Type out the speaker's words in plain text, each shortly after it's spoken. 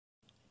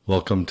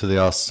Welcome to the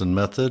Austin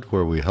Method,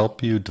 where we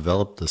help you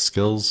develop the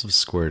skills of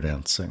square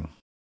dancing.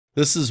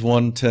 This is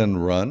 110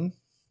 Run.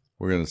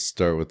 We're going to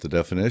start with the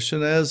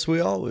definition as we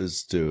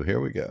always do. Here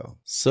we go.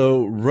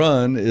 So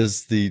run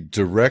is the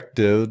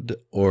directed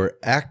or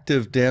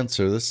active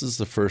dancer. This is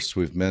the first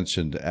we've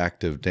mentioned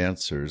active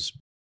dancers.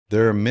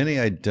 There are many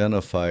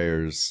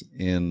identifiers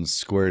in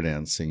square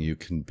dancing. You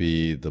can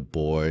be the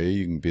boy,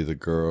 you can be the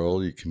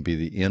girl, you can be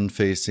the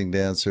in-facing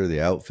dancer,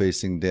 the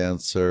out-facing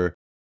dancer.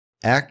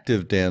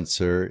 Active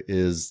dancer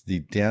is the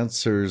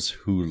dancers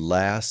who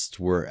last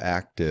were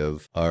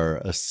active are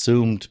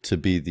assumed to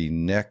be the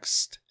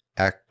next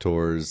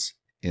actors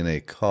in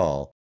a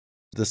call.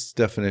 This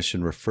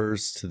definition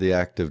refers to the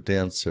active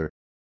dancer.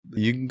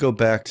 You can go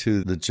back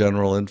to the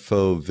general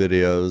info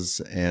videos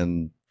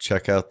and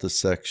check out the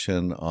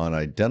section on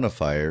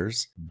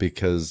identifiers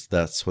because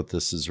that's what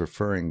this is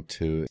referring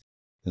to.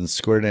 In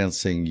square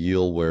dancing,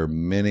 you'll wear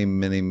many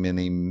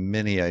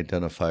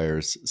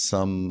identifiers,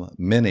 some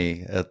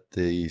many at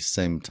the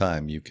same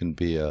time. You can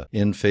be a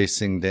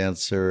in-facing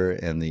dancer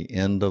and the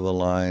end of a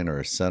line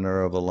or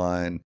center of a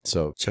line.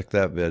 So check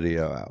that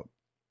video out.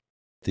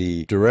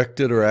 The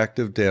directed or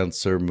active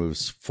dancer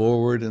moves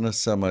forward in a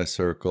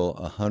semicircle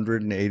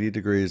 180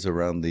 degrees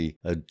around the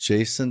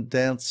adjacent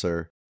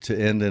dancer to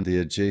end in the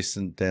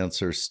adjacent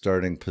dancer's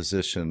starting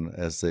position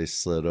as they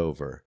slid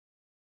over.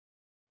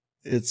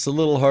 It's a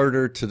little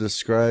harder to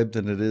describe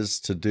than it is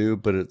to do,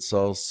 but it's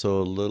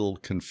also a little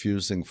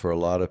confusing for a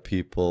lot of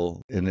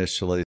people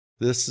initially.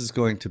 This is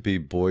going to be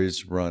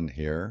boys run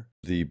here.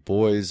 The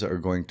boys are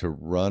going to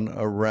run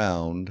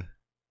around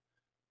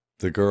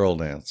the girl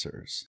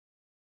dancers.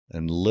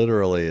 And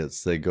literally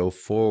it's they go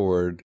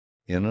forward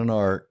in an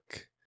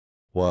arc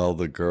while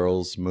the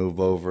girls move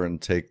over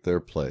and take their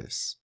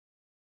place.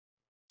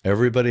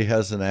 Everybody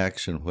has an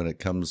action when it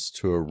comes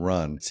to a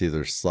run. It's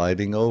either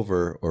sliding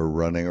over or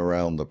running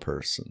around the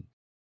person.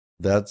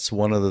 That's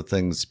one of the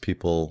things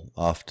people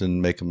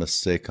often make a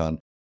mistake on.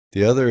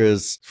 The other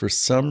is, for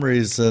some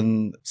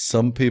reason,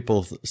 some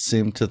people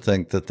seem to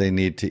think that they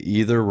need to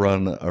either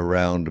run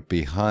around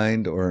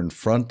behind or in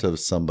front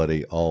of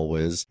somebody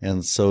always,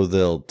 and so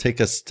they'll take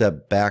a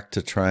step back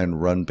to try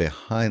and run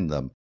behind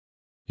them.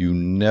 You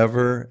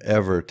never,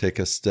 ever take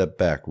a step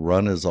back.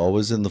 Run is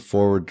always in the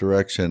forward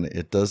direction.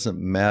 It doesn't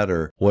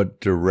matter what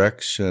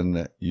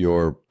direction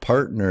your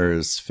partner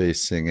is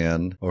facing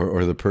in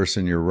or the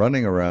person you're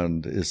running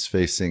around is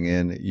facing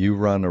in. You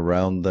run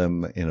around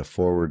them in a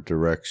forward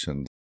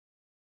direction.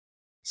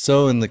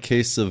 So in the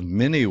case of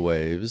mini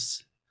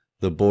waves,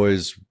 the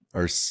boys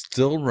are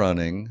still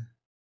running,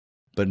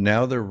 but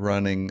now they're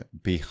running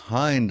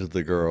behind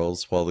the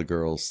girls while the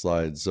girl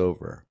slides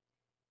over.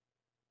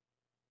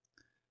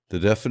 The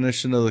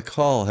definition of the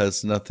call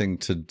has nothing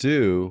to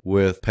do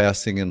with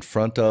passing in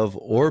front of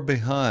or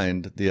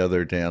behind the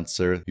other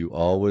dancer. You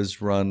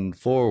always run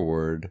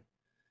forward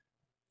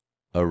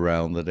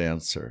around the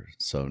dancer.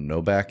 So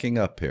no backing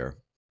up here.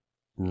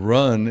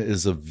 Run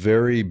is a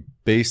very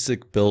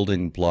basic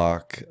building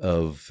block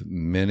of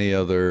many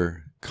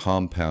other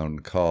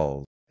compound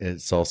calls.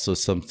 It's also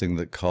something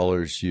that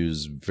callers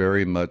use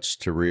very much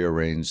to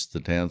rearrange the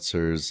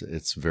dancers.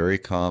 It's very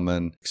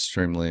common,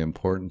 extremely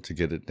important to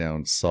get it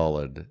down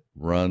solid.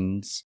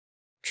 Runs,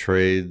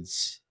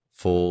 trades,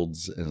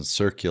 folds, and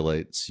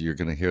circulates. You're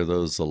going to hear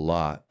those a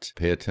lot.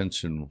 Pay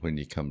attention when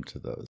you come to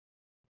those.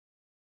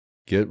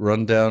 Get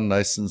run down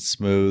nice and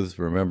smooth.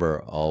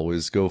 Remember,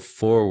 always go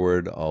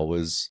forward,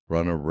 always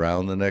run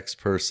around the next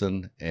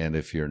person, and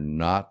if you're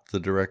not the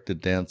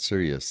directed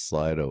dancer, you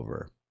slide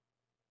over.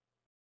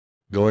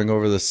 Going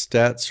over the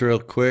stats real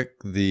quick,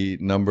 the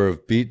number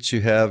of beats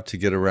you have to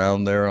get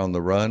around there on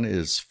the run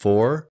is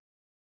 4.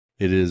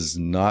 It is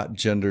not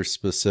gender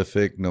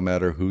specific. No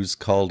matter who's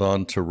called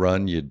on to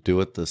run, you do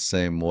it the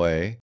same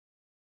way.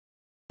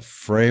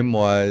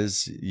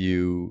 Frame-wise,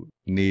 you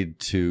need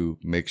to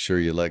make sure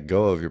you let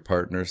go of your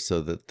partner so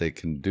that they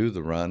can do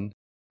the run.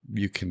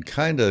 You can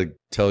kind of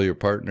tell your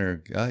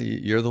partner,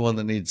 you're the one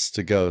that needs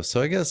to go.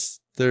 So I guess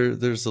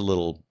there's a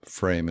little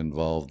frame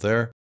involved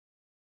there.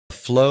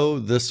 Flow,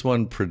 this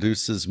one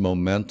produces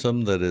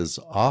momentum that is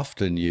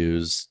often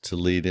used to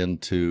lead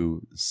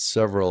into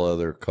several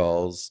other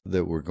calls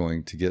that we're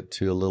going to get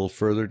to a little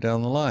further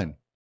down the line.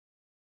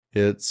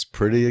 It's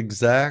pretty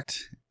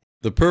exact.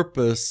 The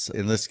purpose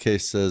in this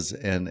case says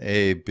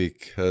NA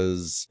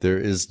because there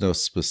is no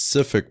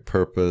specific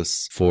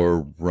purpose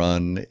for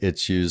run.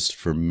 It's used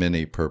for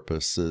many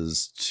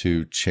purposes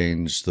to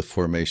change the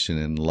formation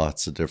in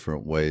lots of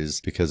different ways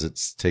because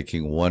it's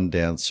taking one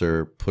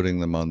dancer,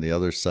 putting them on the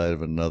other side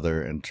of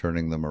another and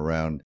turning them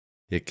around.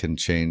 It can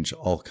change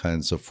all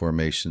kinds of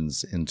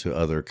formations into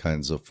other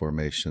kinds of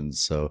formations.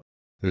 So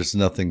there's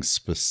nothing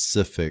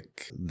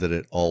specific that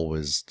it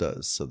always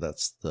does. So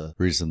that's the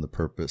reason the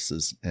purpose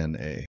is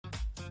NA.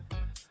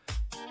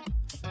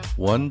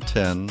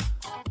 110,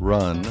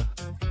 run.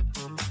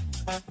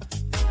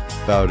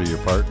 Bow to your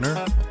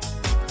partner.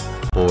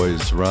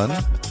 Boys run.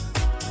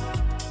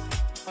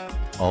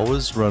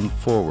 Always run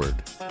forward.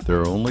 There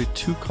are only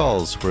 2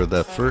 calls where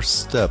that first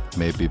step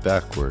may be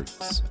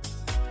backwards.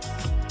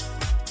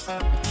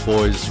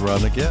 Boys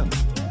run again.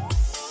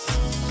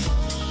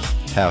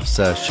 Half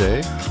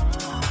sashay.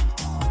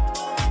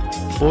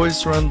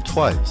 Boys run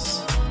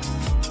twice.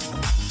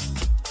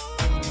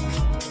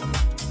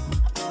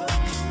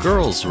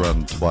 Girls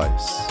run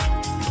twice.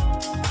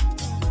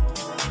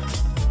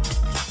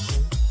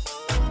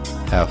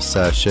 Half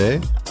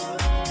sashay.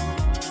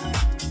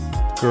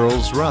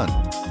 Girls run.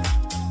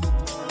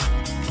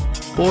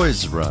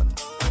 Boys run.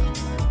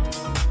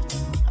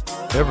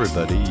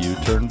 Everybody, you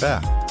turn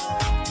back,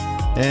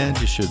 and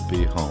you should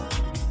be home.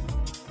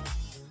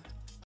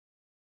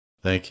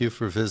 Thank you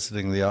for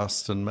visiting the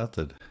Austin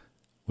Method.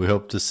 We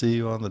hope to see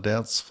you on the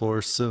dance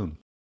floor soon.